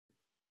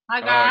Hi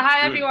Oh, guys.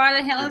 Hi good. everyone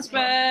in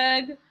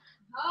Helensburgh.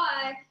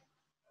 Hi.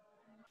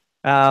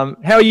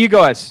 How are you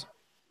guys?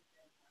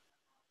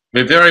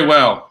 We're very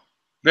well.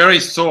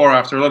 Very sore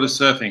after a lot of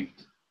surfing.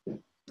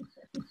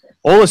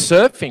 All the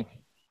surfing.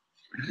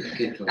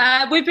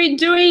 We've been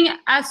doing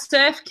a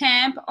surf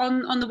camp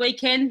on the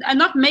weekend.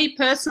 Not me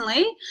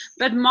personally,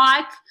 but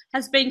Mike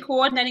has been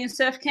coordinating a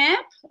surf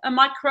camp.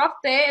 Mike Crofts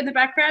there in the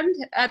background.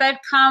 They've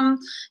come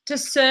to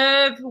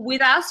serve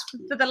with us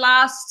for the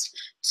last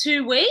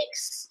 2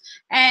 weeks.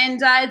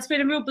 And it's been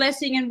a real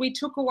blessing. And we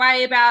took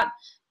away about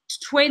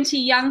 20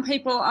 young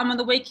people on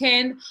the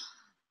weekend,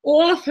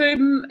 all of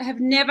whom have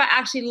never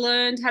actually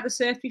learned how to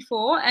surf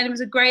before. And it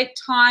was a great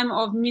time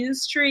of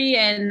ministry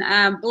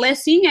and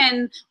blessing.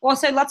 And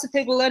also lots of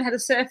people learned how to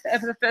surf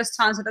for the first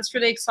time. So that's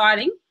really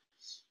exciting.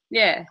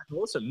 Yeah.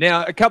 Awesome.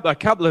 Now, a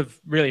couple of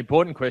really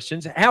important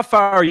questions. How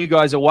far are you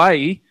guys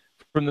away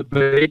from the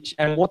beach?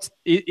 And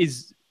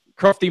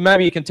Crofty,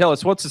 maybe you can tell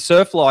us, what's the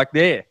surf like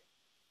there?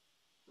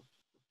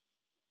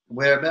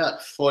 We're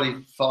about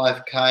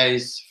 45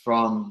 k's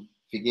from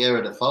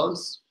Figueira de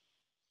Foz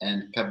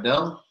and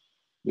Cabdel,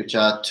 which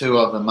are 2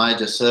 of the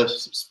major surf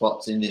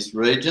spots in this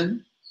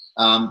region.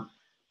 The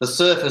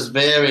surf has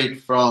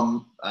varied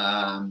from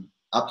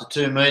up to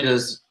 2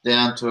 meters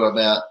down to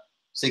about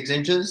 6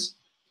 inches.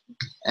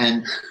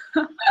 And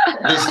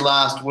this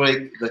last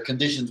week, the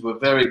conditions were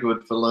very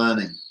good for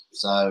learning.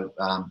 So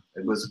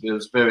it was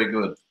very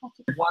good.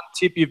 One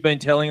tip you've been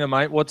telling them,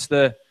 mate, what's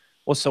the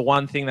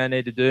one thing they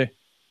need to do?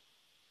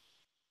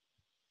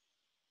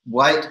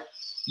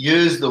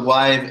 Use the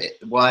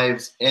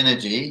wave's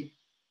energy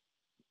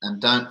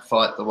and don't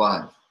fight the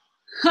wave.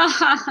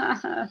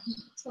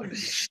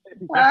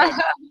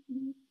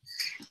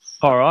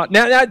 All right.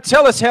 Now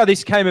tell us how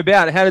this came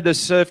about. How did the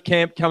surf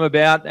camp come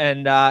about,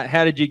 and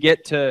how did you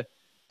get to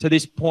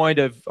this point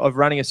of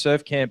running a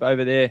surf camp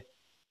over there?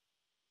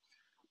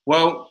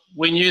 Well,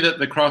 we knew that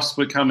the Crofts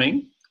were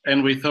coming,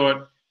 and we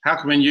thought, how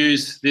can we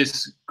use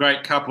this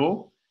great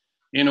couple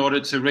in order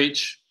to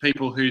reach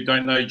people who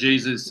don't know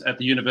Jesus at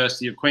the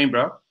University of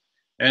Coimbra?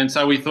 And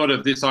so we thought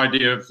of this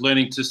idea of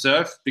learning to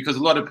surf, because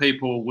a lot of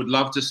people would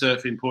love to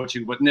surf in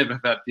Portugal but never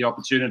have had the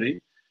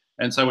opportunity.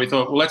 And so we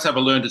thought, well, let's have a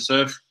learn to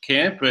surf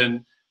camp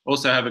and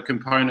also have a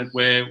component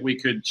where we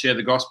could share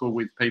the gospel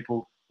with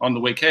people on the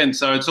weekend.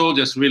 So it's all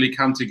just really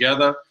come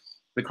together.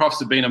 The Crofts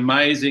have been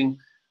amazing.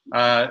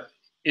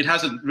 It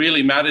hasn't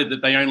really mattered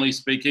that they only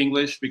speak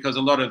English, because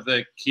a lot of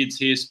the kids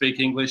here speak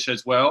English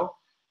as well.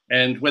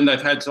 And when they've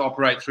had to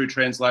operate through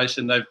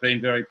translation, they've been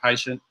very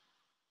patient.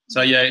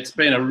 So yeah, it's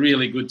been a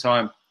really good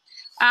time.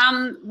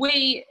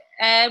 We're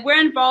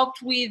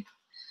involved with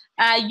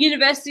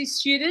university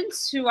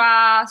students who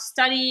are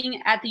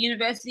studying at the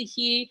university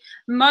here.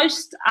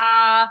 Most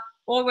are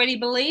already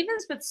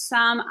believers, but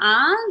some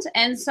aren't.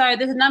 And so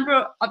there's a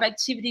number of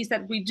activities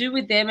that we do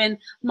with them. And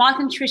Mike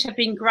and Trish have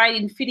been great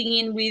in fitting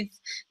in with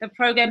the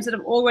programs that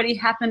have already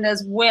happened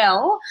as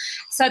well.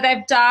 So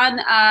they've done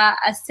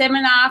a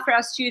seminar for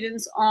our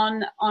students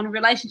on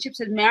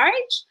relationships and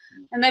marriage.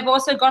 And they've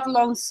also got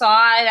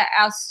alongside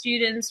our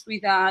students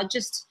with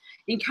just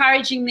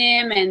encouraging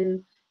them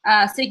and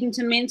seeking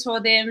to mentor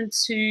them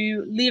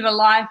to live a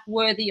life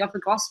worthy of the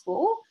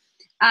gospel.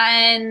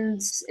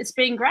 And it's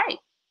been great.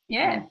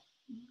 Yeah.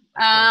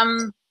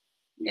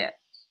 Yeah.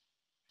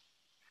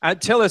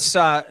 Tell us,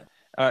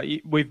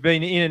 we've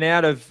been in and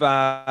out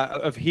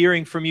of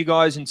hearing from you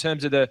guys in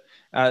terms of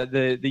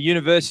the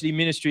university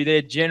ministry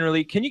there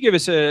generally. Can you give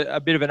us a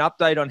bit of an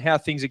update on how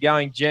things are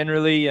going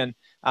generally, and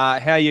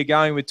how you're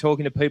going with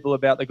talking to people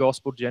about the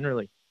gospel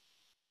generally?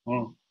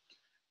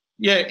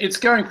 Yeah, it's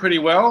going pretty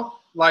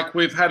well. Like,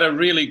 we've had a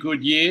really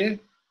good year.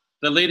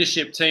 The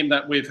leadership team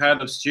that we've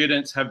had of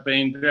students have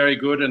been very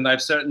good, and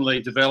they've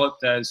certainly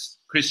developed as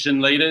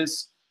Christian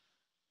leaders.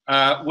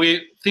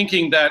 We're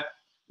thinking that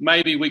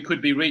maybe we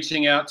could be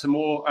reaching out to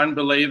more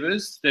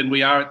unbelievers than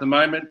we are at the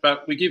moment,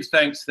 but we give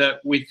thanks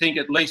that we think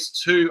at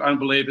least 2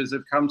 unbelievers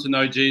have come to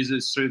know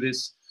Jesus through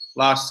this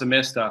last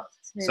semester.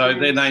 So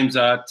their names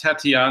are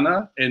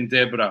Tatiana and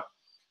Deborah.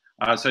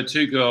 So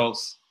 2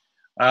 girls.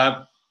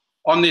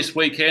 On this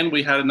weekend,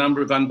 we had a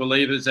number of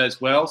unbelievers as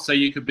well. So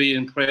you could be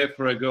in prayer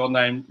for a girl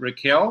named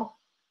Raquel,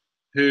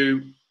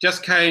 who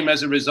just came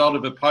as a result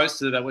of a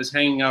poster that was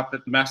hanging up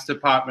at the maths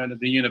department of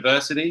the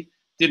university.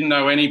 Didn't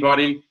know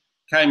anybody,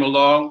 came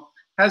along,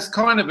 has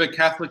kind of a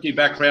Catholic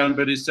background,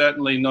 but is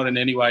certainly not in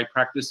any way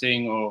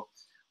practicing or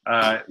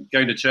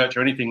going to church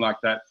or anything like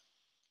that.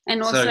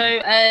 And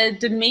also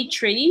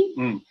Dmitry,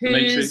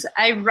 who's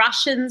a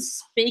Russian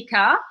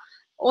speaker,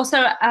 also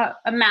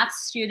a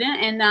maths student,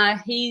 and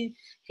he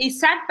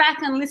sat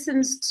back and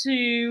listens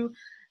to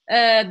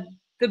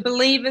the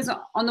believers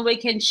on the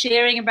weekend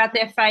sharing about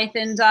their faith,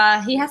 and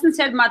he hasn't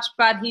said much,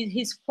 but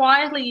he's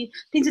quietly,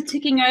 things are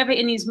ticking over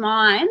in his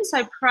mind. So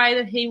I pray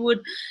that he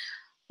would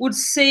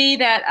see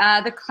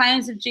that the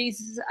claims of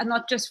Jesus are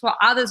not just for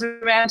others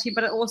around him,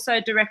 but also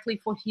directly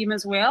for him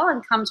as well,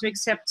 and come to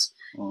accept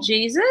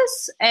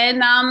Jesus.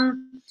 And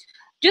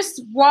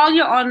just while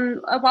we're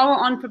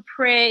on for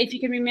prayer, if you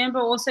can remember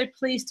also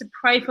please to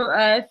pray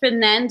for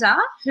Fernanda,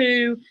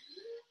 who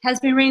has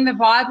been reading the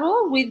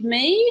Bible with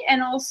me,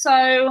 and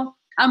also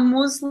a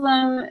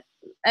Muslim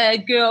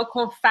girl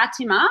called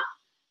Fatima,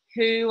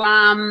 who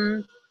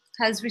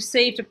has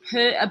received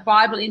a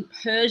Bible in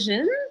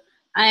Persian,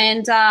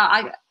 and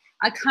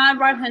I can't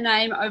write her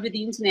name over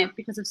the internet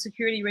because of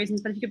security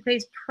reasons, but if you could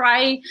please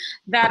pray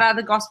that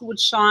the gospel would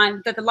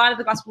shine, that the light of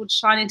the gospel would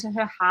shine into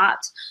her heart,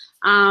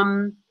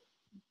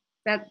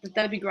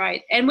 that'd be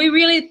great. And we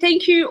really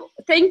thank you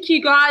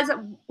guys.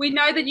 We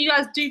know that you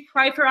guys do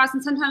pray for us,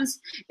 and sometimes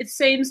it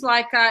seems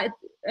like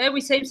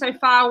we seem so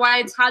far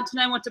away. It's hard to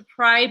know what to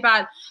pray,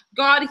 but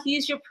God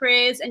hears your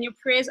prayers, and your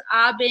prayers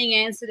are being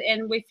answered,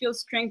 and we feel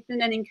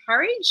strengthened and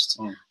encouraged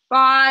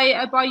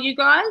by you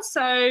guys.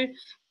 So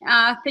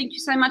thank you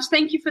so much.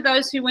 Thank you for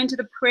those who went to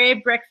the prayer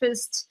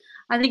breakfast.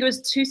 I think it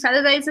was 2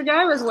 Saturdays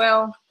ago as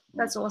well.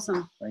 That's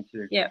awesome. Thank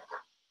you. Yeah.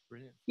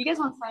 Brilliant. You guys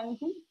want to say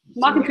anything?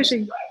 Mike and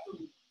Trisha.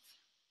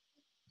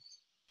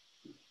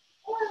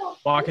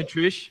 Mike and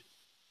Trish,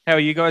 how are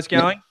you guys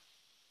going?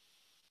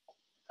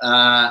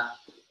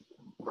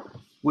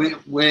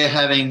 We're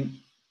having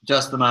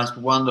just the most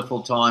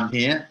wonderful time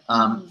here.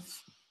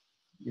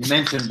 You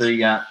mentioned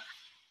the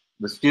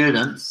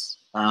students.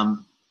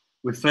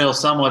 We feel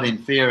somewhat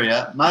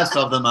inferior. Most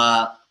of them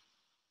are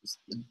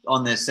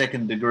on their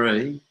second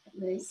degree.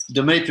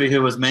 Dimitri,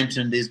 who was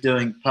mentioned, is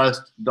doing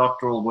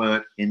postdoctoral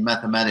work in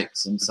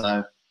mathematics, and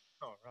so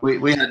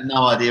we had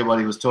no idea what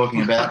he was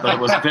talking about, but it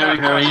was very,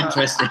 very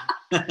interesting.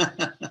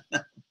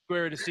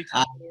 Square root of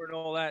 64 and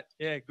all that.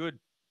 Yeah, good.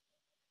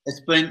 It's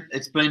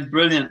been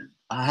brilliant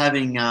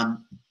having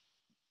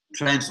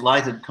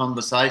translated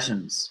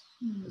conversations.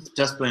 It's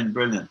just been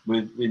brilliant.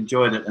 We've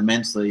enjoyed it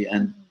immensely,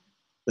 and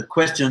the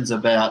questions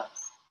about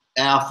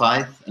our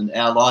faith and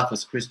our life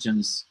as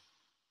Christians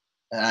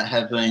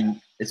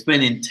it's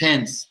been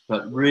intense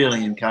but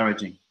really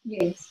encouraging.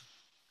 Yes.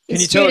 Can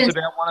you tell us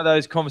about one of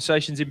those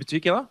conversations in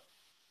particular?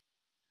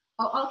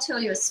 I'll tell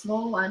you a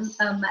small one.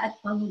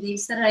 On the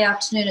Saturday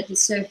afternoon at the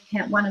surf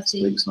camp, one of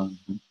the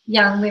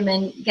young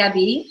women,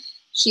 Gabby,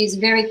 she's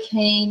very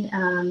keen.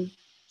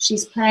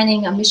 She's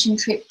planning a mission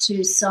trip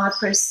to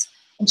Cyprus,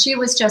 and she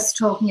was just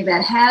talking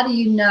about how do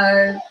you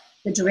know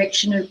the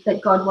direction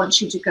that God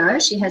wants you to go.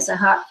 She has a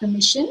heart for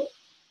mission,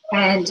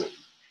 and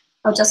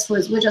we're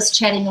just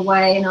chatting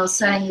away, and I was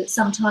saying that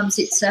sometimes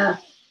it's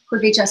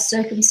could be just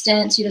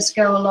circumstance. You just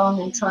go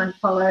along and try and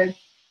follow,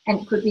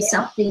 and it could be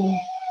something,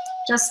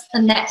 just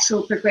a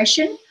natural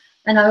progression.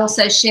 And I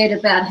also shared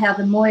about how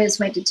the Moyas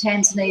went to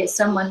Tanzania.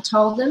 Someone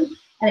told them,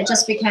 and it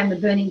just became a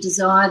burning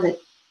desire that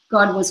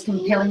God was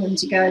compelling them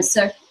to go.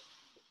 So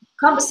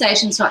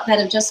conversations like that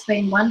have just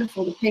been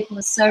wonderful. The people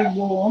are so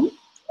warm,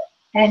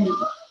 and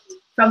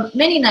from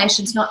many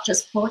nations, not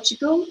just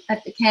Portugal.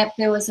 At the camp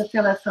there was a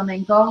fellow from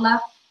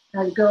Angola,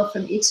 a girl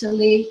from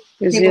Italy,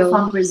 people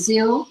from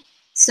Brazil.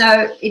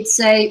 So it's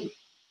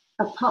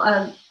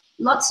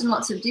lots and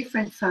lots of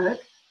different folk.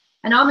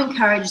 And I'm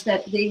encouraged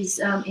that these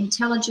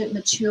intelligent,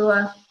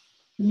 mature,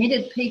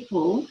 committed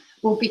people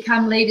will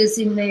become leaders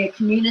in their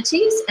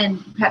communities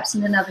and perhaps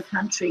in another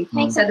country.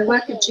 So the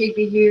work of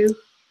GBU,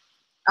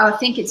 I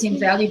think it's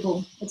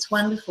invaluable. It's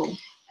wonderful.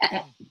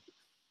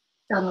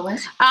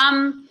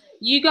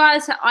 You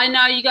guys, I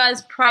know you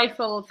guys pray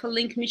for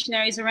link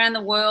missionaries around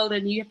the world,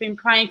 and you have been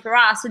praying for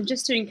us. And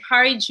just to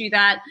encourage you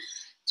that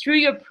through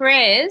your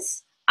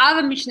prayers,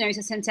 other missionaries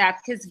are sent out,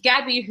 because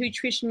Gabby, who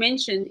Trish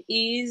mentioned,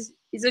 is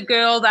a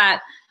girl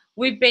that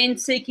we've been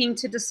seeking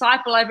to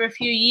disciple over a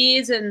few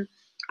years, and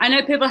I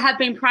know people have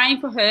been praying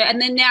for her, and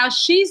then now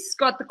she's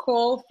got the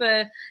call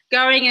for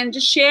going and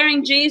just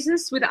sharing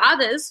Jesus with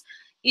others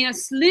in a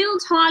little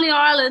tiny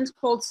island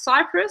called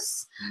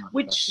Cyprus,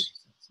 which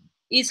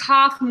is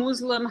half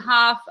Muslim,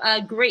 half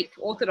Greek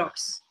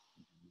Orthodox.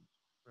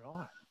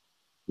 Right.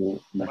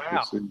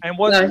 Wow. And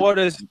what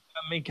has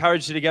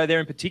encouraged her to go there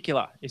in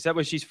particular? Is that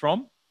where she's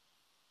from?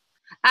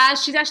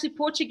 She's actually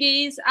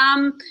Portuguese.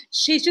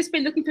 She's just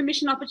been looking for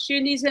mission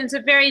opportunities, and it's a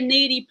very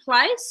needy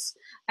place.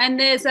 And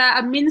there's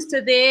a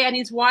minister there and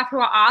his wife who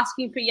are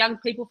asking for young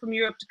people from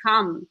Europe to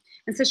come.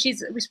 And so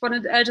she's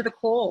responded to the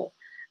call.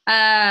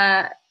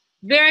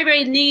 Very,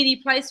 very needy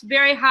place,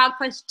 very hard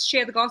place to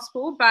share the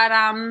gospel, but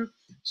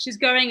she's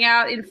going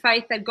out in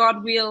faith that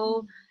God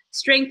will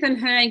strengthen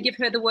her and give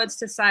her the words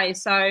to say.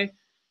 So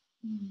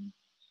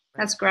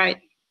that's great.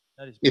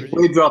 If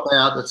we drop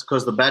out, it's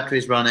because the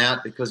batteries run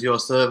out because your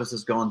service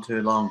has gone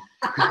too long.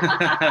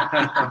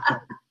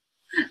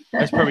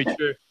 That's probably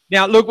true.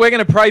 Now, look, we're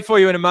going to pray for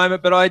you in a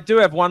moment, but I do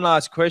have one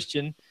last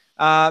question.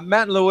 Matt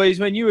and Louise,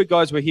 when you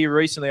guys were here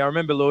recently, I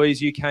remember,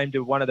 Louise, you came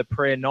to one of the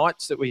prayer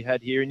nights that we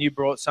had here, and you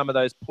brought some of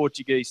those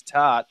Portuguese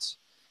tarts.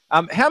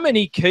 How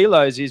many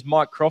kilos is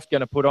Mike Croft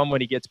going to put on when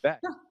he gets back?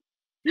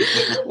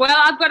 Well,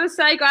 I've got to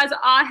say, guys,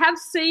 I have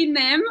seen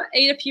them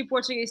eat a few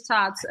Portuguese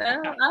tarts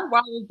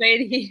while we've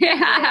been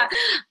here.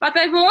 But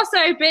they've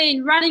also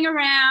been running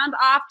around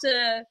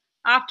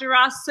after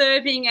us,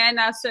 serving and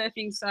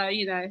surfing. So,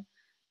 you know.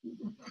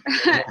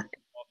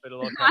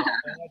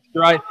 That's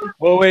great.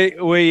 Well,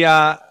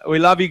 we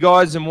love you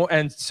guys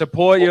and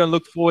support you and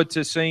look forward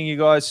to seeing you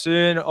guys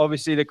soon.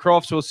 Obviously, the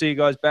Crofts will see you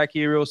guys back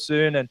here real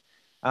soon,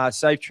 and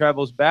safe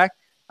travels back.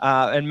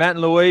 And Matt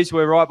and Louise,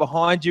 we're right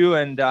behind you,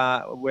 and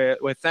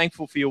we're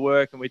thankful for your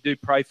work, and we do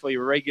pray for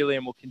you regularly,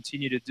 and we'll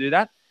continue to do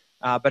that.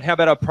 But how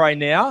about I pray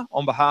now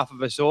on behalf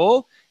of us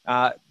all,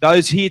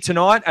 those here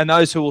tonight and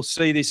those who will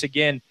see this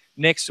again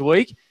next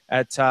week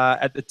at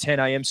the 10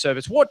 a.m.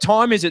 service. What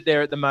time is it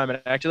there at the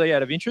moment, actually,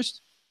 out of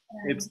interest?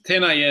 It's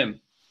 10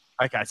 a.m.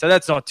 Okay, so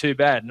that's not too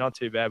bad,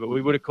 but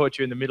we would have caught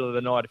you in the middle of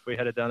the night if we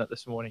had done it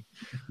this morning.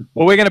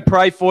 Well, we're going to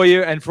pray for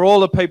you and for all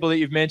the people that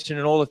you've mentioned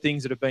and all the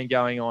things that have been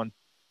going on.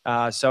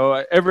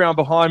 So everyone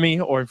behind me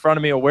or in front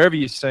of me or wherever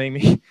you're seeing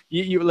me,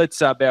 let's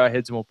bow our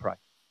heads and we'll pray.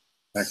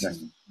 Okay.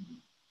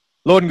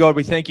 Lord and God,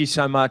 we thank you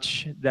so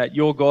much that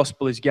your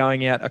gospel is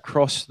going out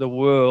across the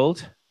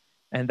world,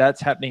 and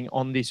that's happening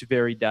on this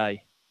very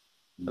day.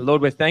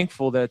 Lord, we're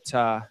thankful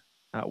that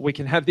we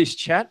can have this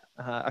chat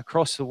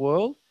across the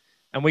world,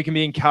 and we can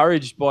be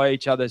encouraged by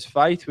each other's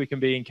faith. We can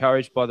be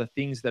encouraged by the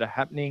things that are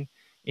happening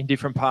in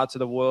different parts of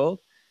the world,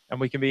 and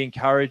we can be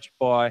encouraged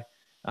by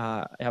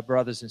our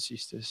brothers and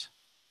sisters.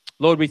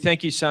 Lord, we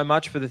thank you so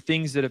much for the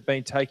things that have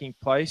been taking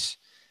place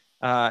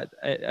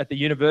at the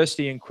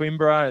university in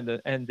Coimbra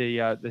and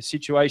the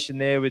situation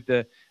there with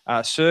the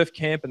surf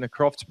camp and the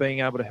Crofts being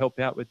able to help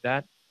out with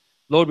that.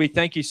 Lord, we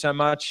thank you so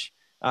much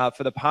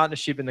for the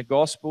partnership in the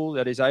gospel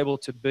that is able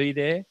to be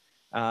there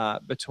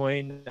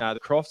between the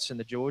Crofts and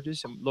the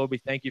Georges. And Lord, we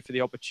thank you for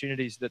the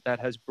opportunities that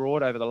has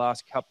brought over the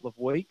last couple of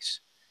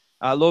weeks.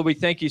 Lord, we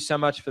thank you so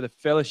much for the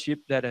fellowship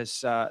that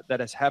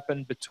has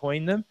happened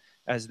between them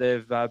as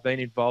they've been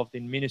involved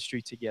in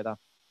ministry together.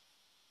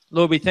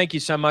 Lord, we thank you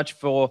so much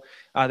for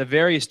the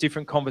various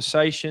different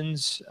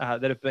conversations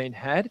that have been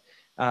had,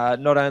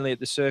 not only at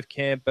the surf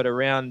camp, but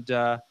around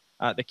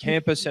the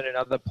campus and in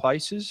other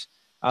places.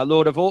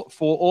 Lord,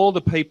 for all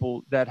the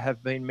people that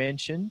have been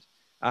mentioned,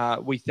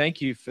 we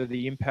thank you for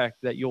the impact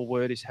that your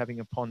word is having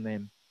upon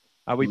them.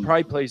 We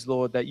pray, please,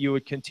 Lord, that you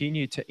would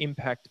continue to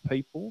impact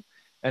people,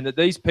 and that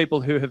these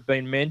people who have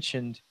been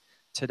mentioned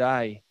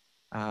today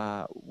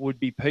would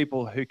be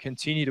people who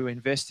continue to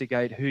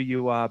investigate who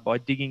you are by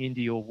digging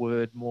into your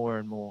word more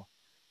and more.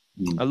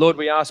 Lord,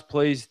 we ask,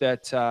 please,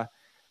 that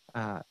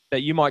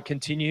you might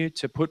continue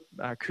to put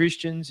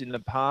Christians in the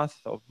path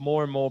of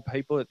more and more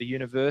people at the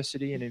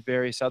university and in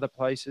various other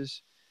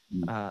places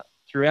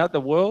throughout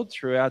the world,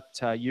 throughout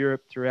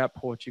Europe, throughout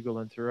Portugal,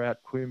 and throughout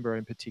Coimbra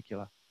in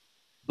particular.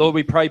 Lord,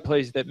 we pray,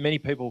 please, that many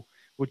people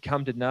would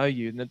come to know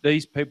you, and that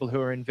these people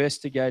who are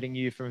investigating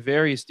you from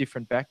various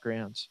different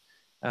backgrounds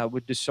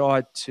would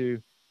decide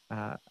to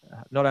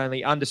not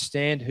only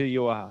understand who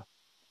you are,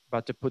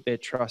 but to put their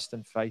trust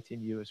and faith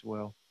in you as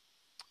well.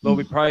 Lord,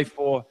 we pray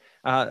for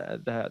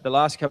the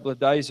last couple of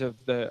days of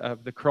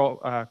the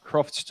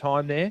Crofts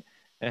time there,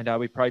 and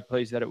we pray,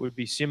 please, that it would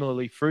be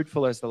similarly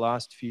fruitful as the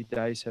last few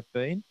days have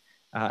been,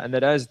 and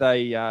that as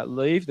they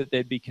leave, that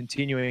there'd be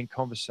continuing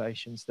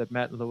conversations that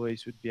Matt and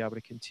Louise would be able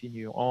to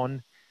continue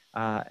on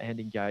and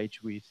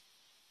engage with.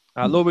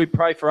 Lord, we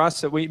pray for us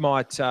that we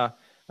might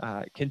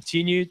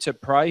continue to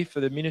pray for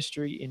the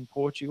ministry in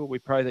Portugal. We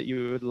pray that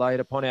you would lay it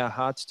upon our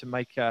hearts to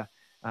make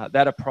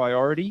that a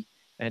priority.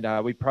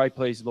 And we pray,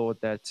 please, Lord,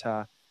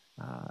 that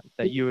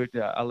you would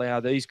allow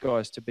these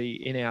guys to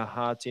be in our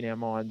hearts, in our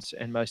minds,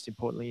 and most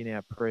importantly, in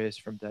our prayers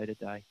from day to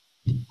day.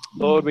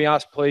 Lord, we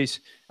ask, please,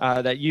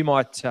 that you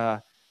might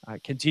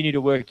continue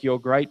to work your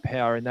great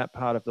power in that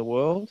part of the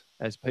world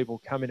as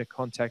people come into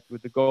contact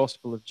with the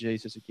gospel of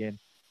Jesus again.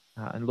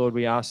 And Lord,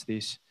 we ask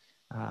this,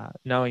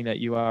 knowing that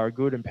you are a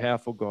good and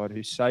powerful God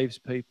who saves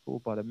people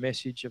by the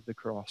message of the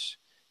cross.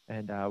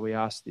 And we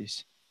ask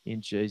this in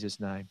Jesus'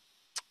 name.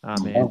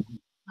 Amen.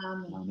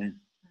 Amen.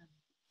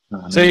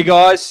 See you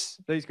guys.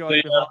 These guys.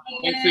 See ya.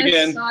 Thanks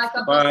again. Bye.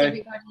 God Bye. bless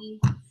everybody.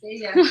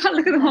 See ya.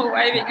 Look at them all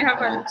waving. How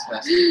funny.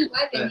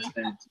 Bye, Benny.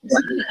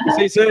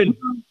 See you soon.